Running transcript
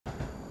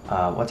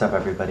What's up,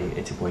 everybody?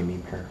 It's your boy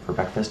Meme here. For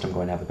breakfast, I'm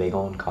going to have a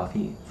bagel and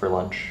coffee. For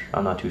lunch,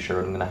 I'm not too sure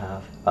what I'm going to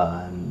have.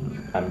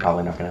 I'm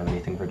probably not going to have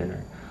anything for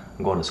dinner.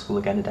 I'm going to school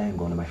again today. I'm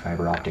going to my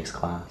fiber optics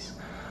class.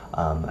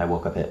 I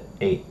woke up at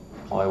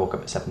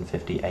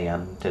 7:50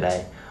 a.m.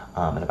 today.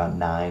 At about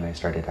 9, I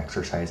started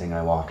exercising.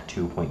 I walked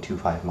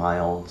 2.25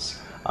 miles.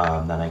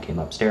 Then I came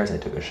upstairs. I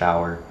took a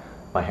shower.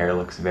 My hair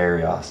looks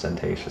very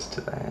ostentatious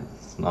today.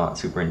 It's not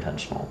super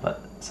intentional, but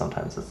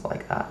sometimes it's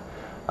like that.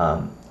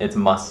 It's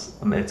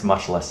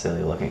much less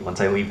silly looking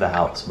once I leave the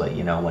house, but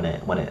you know,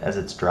 as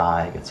it's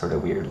dry, it gets sort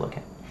of weird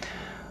looking.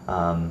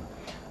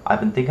 I've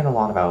been thinking a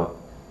lot about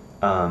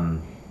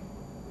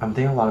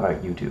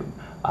YouTube,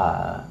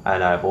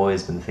 and I've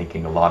always been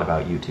thinking a lot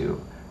about YouTube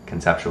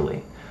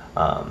conceptually.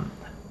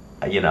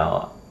 You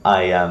know,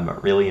 I am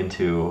really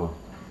into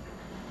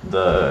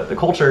the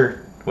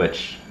culture,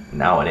 which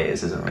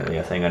nowadays isn't really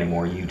a thing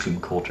anymore,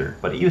 YouTube culture,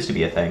 but it used to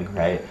be a thing,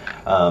 right?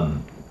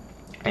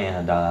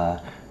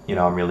 You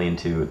know, I'm really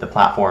into the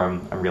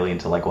platform. I'm really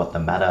into like what the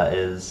meta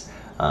is,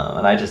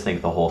 and I just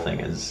think the whole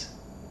thing is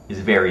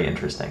very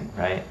interesting,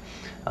 right?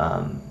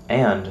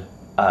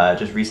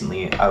 Just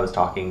recently, I was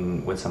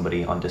talking with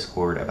somebody on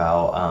Discord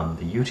about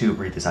the YouTube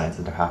redesigns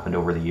that have happened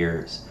over the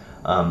years.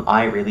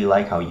 I really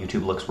like how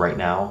YouTube looks right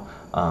now.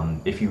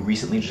 If you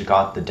recently just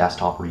got the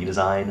desktop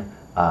redesign,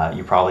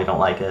 you probably don't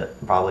like it,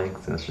 probably,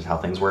 because that's just how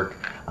things work.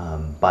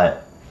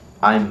 But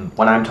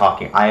when I'm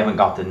talking, I haven't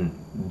got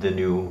the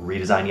new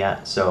redesign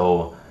yet,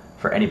 so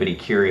for anybody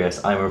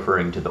curious, I'm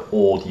referring to the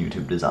old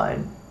YouTube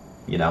design,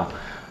 you know?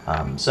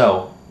 I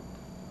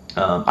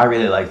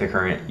really like the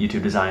current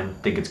YouTube design,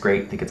 think it's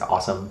great, think it's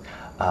awesome,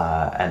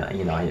 and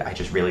you know, I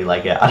just really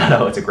like it. I don't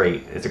know, it's a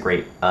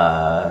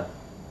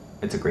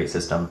great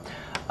system.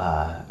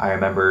 I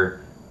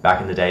remember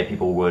back in the day,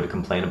 people would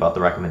complain about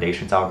the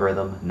recommendations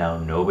algorithm. Now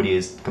nobody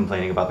is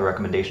complaining about the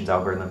recommendations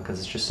algorithm because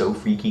it's just so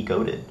freaky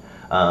coded.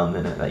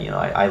 You know,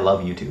 I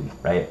love YouTube,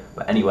 right?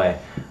 But anyway,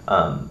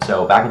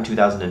 so back in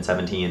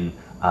 2017,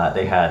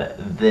 they had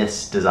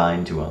this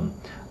design to them,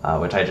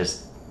 which I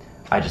just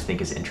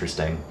think is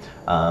interesting.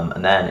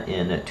 And then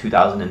in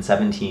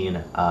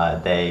 2017,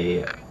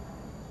 they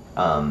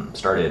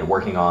started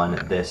working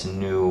on this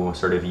new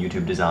sort of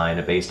YouTube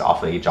design based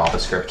off a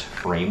JavaScript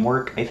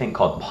framework, I think,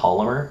 called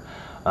Polymer.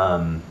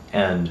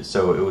 And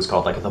so it was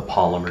called like the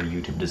Polymer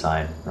YouTube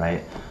design,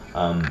 right?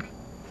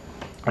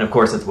 And of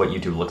course, that's what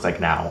YouTube looks like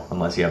now,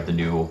 unless you have the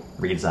new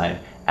redesign.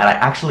 And I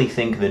actually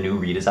think the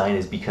new redesign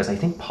is because I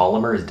think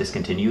Polymer is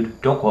discontinued.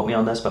 Don't quote me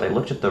on this, but I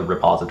looked at the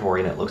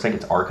repository and it looks like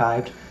it's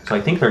archived. So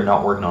I think they're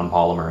not working on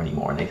Polymer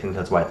anymore, and I think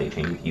that's why they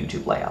changed the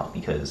YouTube layout,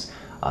 because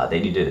they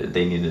needed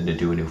to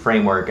do a new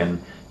framework,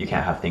 and you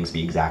can't have things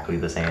be exactly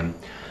the same.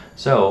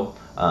 So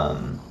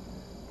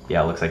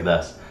yeah, it looks like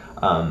this.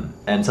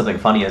 And something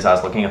funny is I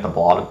was looking at the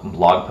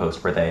blog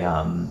post where they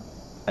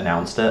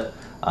announced it.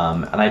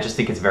 And I just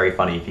think it's very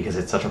funny because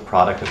it's such a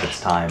product of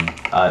its time.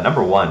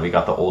 Number one, we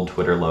got the old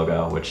Twitter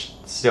logo, which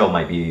still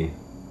might be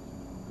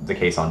the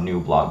case on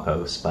new blog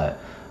posts, but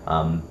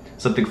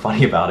something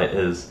funny about it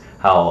is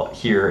how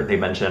here they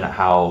mention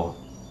how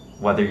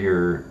whether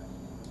you're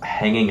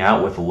hanging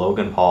out with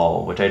Logan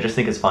Paul, which I just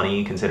think is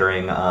funny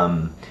considering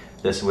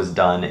this was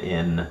done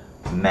in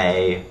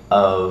May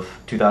of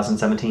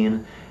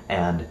 2017,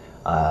 and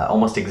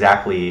almost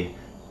exactly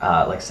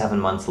like 7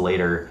 months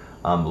later,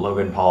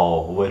 Logan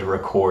Paul would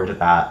record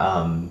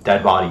that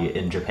dead body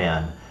in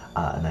Japan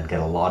and then get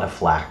a lot of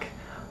flack.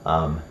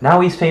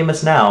 Now he's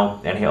famous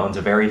now, and he owns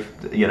a very,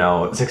 you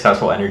know,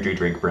 successful energy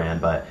drink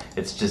brand, but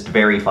it's just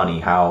very funny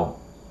how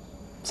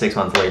 6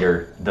 months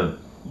later,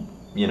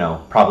 you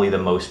know, probably the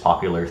most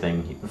popular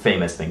thing,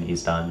 famous thing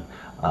he's done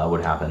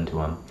would happen to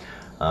him.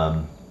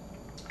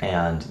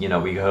 And, you know,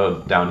 we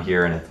go down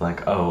here and it's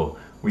like, oh,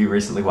 we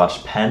recently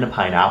watched Pen,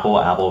 Pineapple,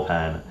 Apple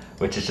Pen,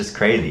 which is just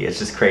crazy. It's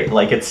just crazy.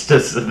 Like, it's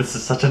just, this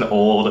is such an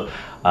old,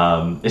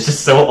 it's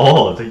just so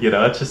old, you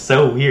know, it's just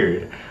so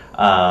weird.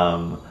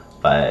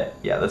 But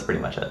yeah, that's pretty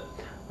much it.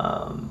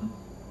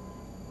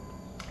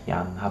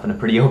 Yeah, I'm having a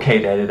pretty okay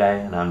day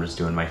today, and I'm just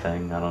doing my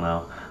thing. I don't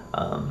know.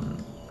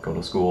 Go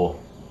to school.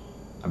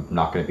 I'm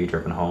not going to be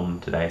driven home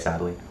today,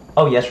 sadly.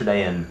 Oh,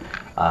 yesterday in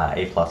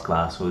A+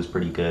 class was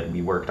pretty good.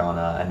 We worked on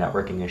a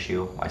networking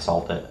issue. I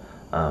solved it.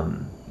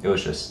 It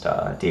was just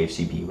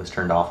DHCP was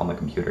turned off on the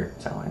computer,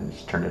 so I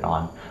just turned it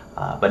on.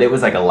 But it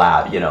was like a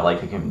lab, you know,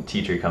 like the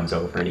teacher comes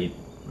over and he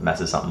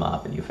messes something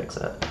up and you fix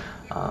it.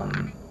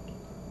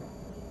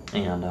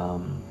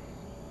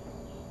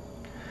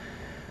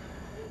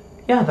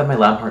 Yeah, then my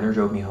lab partner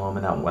drove me home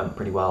and that went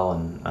pretty well,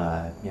 and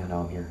yeah,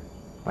 now I'm here.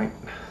 Like,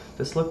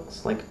 this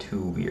looks like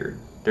too weird.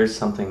 There's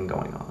something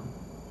going on.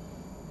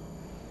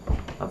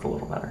 That's a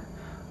little better.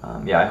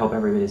 Yeah, I hope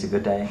everybody's a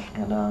good day,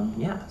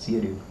 and yeah, see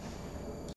you, dude.